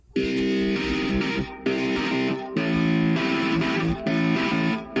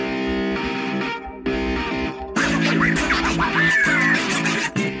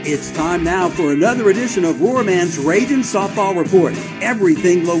It's time now for another edition of Roarman's Ragin' Softball Report.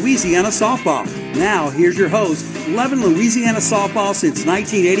 Everything Louisiana softball. Now, here's your host, 11 Louisiana softball since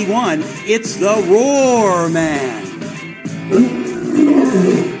 1981. It's the Roarman.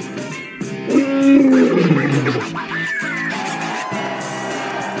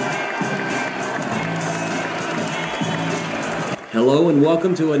 Hello and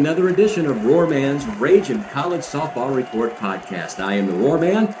welcome to another edition of Roarman's Ragin' College Softball Report podcast. I am the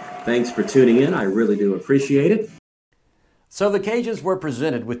Roarman. Thanks for tuning in. I really do appreciate it. So the Cajuns were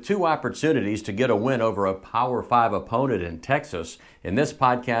presented with two opportunities to get a win over a Power 5 opponent in Texas. In this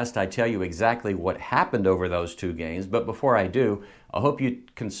podcast, I tell you exactly what happened over those two games. But before I do, I hope you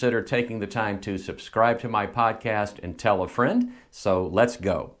consider taking the time to subscribe to my podcast and tell a friend. So let's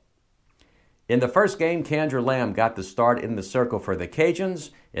go. In the first game, Kendra Lamb got the start in the circle for the Cajuns.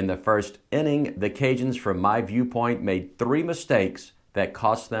 In the first inning, the Cajuns, from my viewpoint, made three mistakes that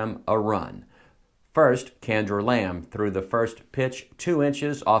cost them a run. First, Kendra Lamb threw the first pitch 2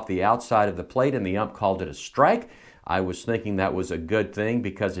 inches off the outside of the plate, and the ump called it a strike. I was thinking that was a good thing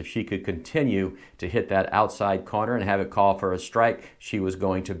because if she could continue to hit that outside corner and have it call for a strike, she was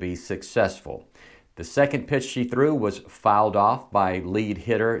going to be successful. The second pitch she threw was fouled off by lead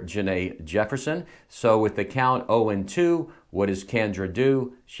hitter Janae Jefferson. So with the count 0-2, what does Kendra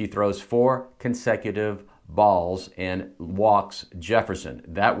do? She throws 4 consecutive balls and walks Jefferson.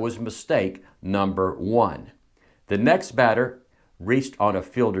 That was mistake number 1. The next batter reached on a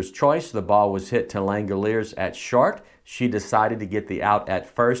fielder's choice. The ball was hit to Langoliers at short. She decided to get the out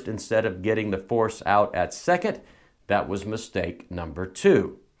at first instead of getting the force out at second. That was mistake number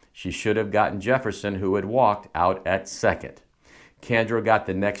 2. She should have gotten Jefferson, who had walked, out at second. Kendra got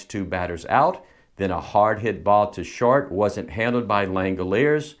the next 2 batters out. Then a hard hit ball to short wasn't handled by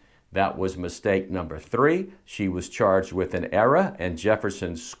Langoliers. That was mistake number 3. She was charged with an error, and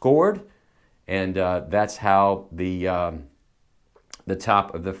Jefferson scored. And that's how the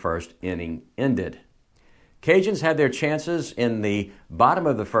top of the first inning ended. Cajuns had their chances in the bottom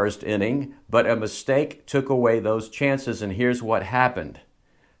of the first inning, but a mistake took away those chances, and here's what happened.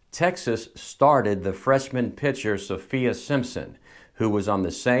 Texas started the freshman pitcher Sophia Simpson, who was on the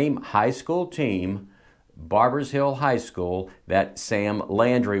same high school team, Barbers Hill High School, that Sam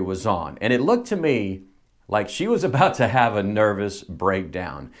Landry was on. And it looked to me like she was about to have a nervous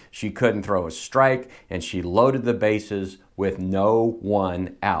breakdown. She couldn't throw a strike, and she loaded the bases with no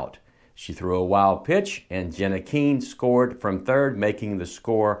one out. She threw a wild pitch, and Jenna Keene scored from third, making the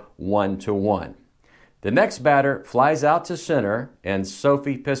score 1-1. The next batter flies out to center, and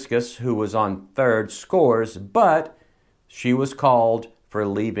Sophie Piskus, who was on third, scores, but she was called for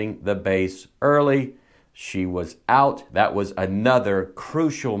leaving the base early. She was out. That was another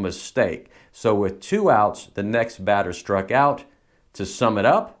crucial mistake. So with 2 outs, the next batter struck out. To sum it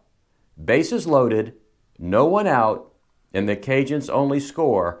up, bases loaded, no one out, and the Cajuns only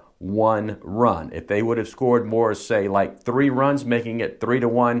score 1 run. If they would have scored more, say like 3 runs, making it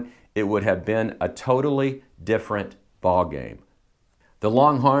 3-1, it would have been a totally different ball game. The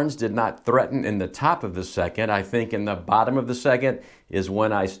Longhorns did not threaten in the top of the second. I think in the bottom of the second is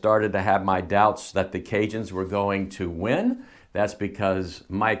when I started to have my doubts that the Cajuns were going to win. That's because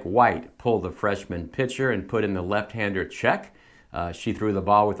Mike White pulled the freshman pitcher and put in the left-hander check. She threw the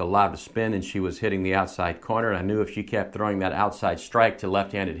ball with a lot of spin, and she was hitting the outside corner. I knew if she kept throwing that outside strike to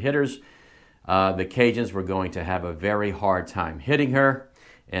left-handed hitters, the Cajuns were going to have a very hard time hitting her.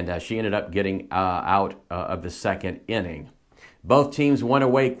 And she ended up getting out of the second inning. Both teams went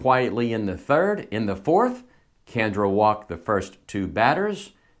away quietly in the third. In the fourth, Kendra walked the first 2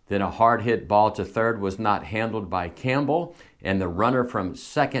 batters. Then a hard hit ball to third was not handled by Campbell, and the runner from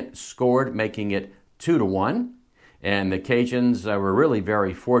second scored, making it 2-1. And the Cajuns were really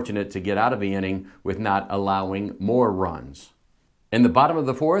very fortunate to get out of the inning with not allowing more runs. In the bottom of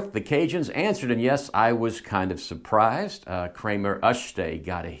the fourth, the Cajuns answered, and yes, I was kind of surprised. Kramer Ushte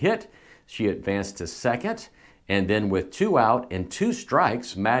got a hit. She advanced to second. And then with 2 out and 2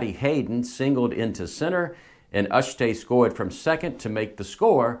 strikes, Maddie Hayden singled into center, and Ushte scored from second to make the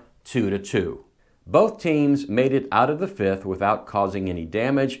score 2-2. Both teams made it out of the fifth without causing any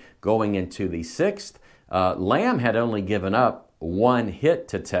damage. Going into the sixth, Lamb had only given up 1 hit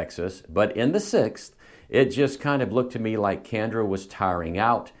to Texas, but in the sixth, it just kind of looked to me like Kendra was tiring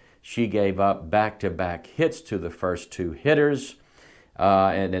out. She gave up back-to-back hits to the first 2 hitters.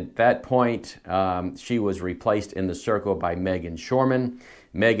 And at that point, she was replaced in the circle by Megan Shorman.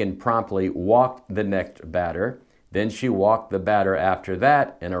 Megan promptly walked the next batter. Then she walked the batter after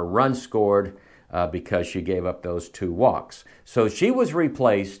that, and a run scored because she gave up those 2 walks. So she was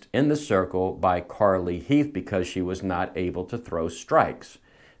replaced in the circle by Carly Heath because she was not able to throw strikes.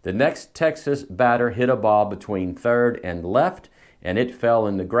 The next Texas batter hit a ball between third and left, and it fell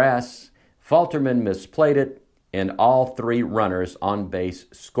in the grass. Falterman misplayed it, and all three runners on base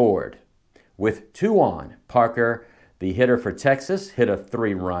scored. With 2 on, Parker, the hitter for Texas, hit a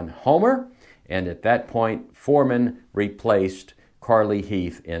 3-run homer, and at that point, Foreman replaced Carly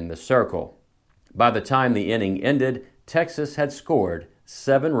Heath in the circle. By the time the inning ended, Texas had scored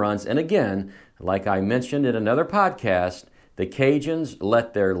 7 runs, and again, like I mentioned in another podcast, the Cajuns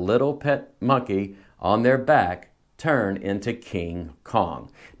let their little pet monkey on their back turn into King Kong.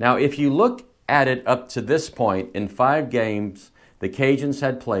 Now, if you look at it up to this point, in 5 games the Cajuns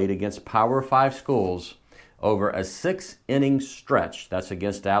had played against Power 5 schools over a 6-inning stretch, that's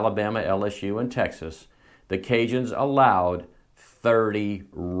against Alabama, LSU, and Texas, the Cajuns allowed 30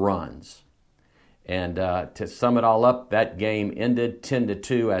 runs. And to sum it all up, that game ended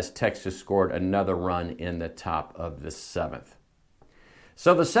 10-2 as Texas scored another run in the top of the 7th.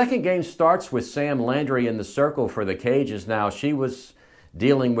 So the second game starts with Sam Landry in the circle for the Cajuns. Now, she was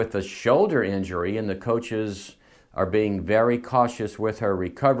dealing with a shoulder injury, and the coaches are being very cautious with her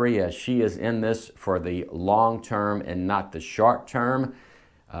recovery as she is in this for the long term and not the short term.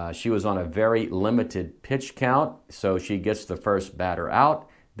 She was on a very limited pitch count, so she gets the first batter out.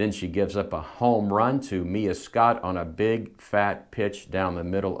 Then she gives up a home run to Mia Scott on a big, fat pitch down the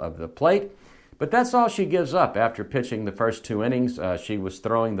middle of the plate. But that's all she gives up after pitching the first 2 innings. She was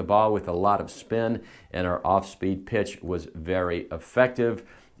throwing the ball with a lot of spin, and her off-speed pitch was very effective.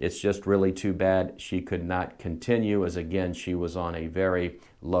 It's just really too bad she could not continue, as again, she was on a very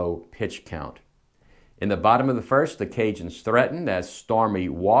low pitch count. In the bottom of the first, the Cajuns threatened as Stormy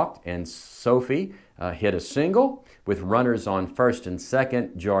walked and Sophie hit a single. With runners on first and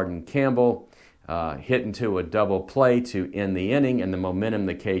second, Jordan Campbell hit into a double play to end the inning, and the momentum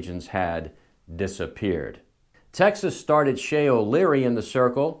the Cajuns had disappeared. Texas started Shea O'Leary in the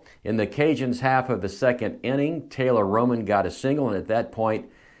circle. In the Cajuns' half of the second inning, Taylor Roman got a single, and at that point,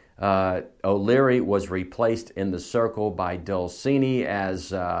 O'Leary was replaced in the circle by Dulcini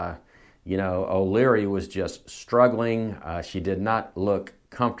as, O'Leary was just struggling. She did not look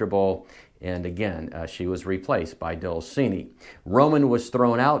comfortable. And again, she was replaced by Dulcini. Roman was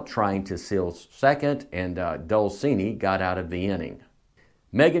thrown out trying to seal second, and Dulcini got out of the inning.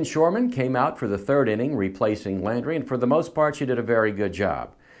 Megan Shorman came out for the third inning, replacing Landry, and for the most part, she did a very good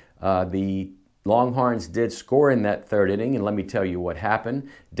job. The Longhorns did score in that third inning, and let me tell you what happened.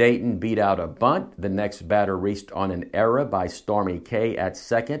 Dayton beat out a bunt. The next batter reached on an error by Stormy Kay at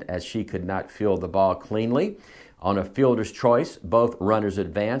second as she could not field the ball cleanly. On a fielder's choice, both runners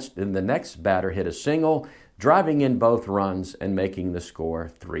advanced, and the next batter hit a single, driving in both runs and making the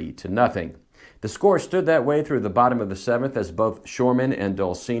score 3-0. The score stood that way through the bottom of the 7th as both Shorman and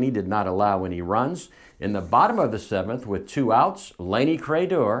Dulcini did not allow any runs. In the bottom of the 7th, with 2 outs, Lainey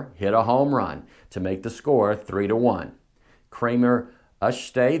Cradur hit a home run to make the score 3-1. Kramer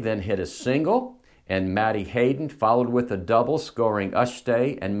Ushstay then hit a single, and Maddie Hayden followed with a double, scoring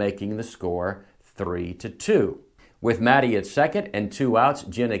Ushstay and making the score 3-2. With Maddie at second and 2 outs,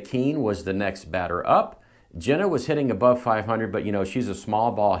 Jenna Keene was the next batter up. Jenna was hitting above 500, but she's a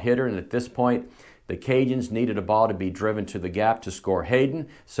small ball hitter, and at this point, the Cajuns needed a ball to be driven to the gap to score Hayden,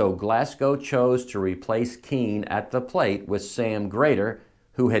 so Glasgow chose to replace Keene at the plate with Sam Grader,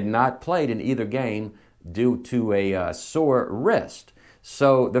 who had not played in either game due to a sore wrist.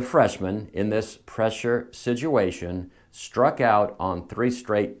 So the freshman, in this pressure situation, struck out on 3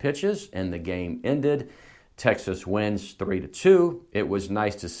 straight pitches, and the game ended. Texas wins 3-2. It was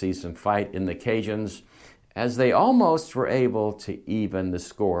nice to see some fight in the Cajuns as they almost were able to even the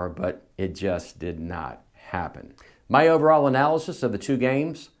score, but it just did not happen. My overall analysis of the 2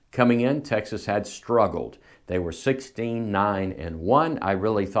 games, coming in, Texas had struggled. They were 16-9-1. I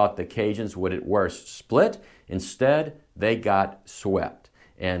really thought the Cajuns would at worst split. Instead, they got swept.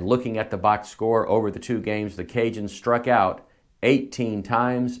 And looking at the box score over the 2 games, the Cajuns struck out 18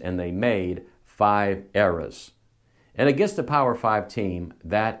 times and they made 5 errors. And against the Power 5 team,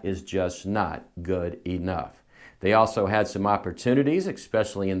 that is just not good enough. They also had some opportunities,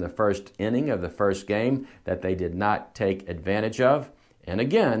 especially in the first inning of the first game, that they did not take advantage of. And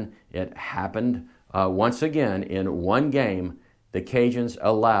again, it happened once again in one game. The Cajuns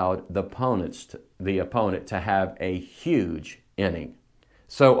allowed the opponent to have a huge inning.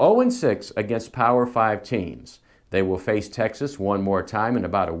 So 0-6 against Power 5 teams. They will face Texas one more time in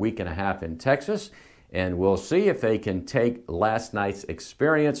about a week and a half in Texas, and we'll see if they can take last night's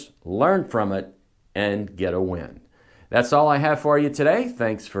experience, learn from it, and get a win. That's all I have for you today.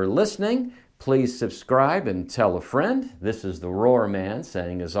 Thanks for listening. Please subscribe and tell a friend. This is the Roar Man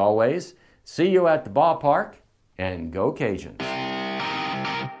saying, as always, see you at the ballpark, and go Cajuns.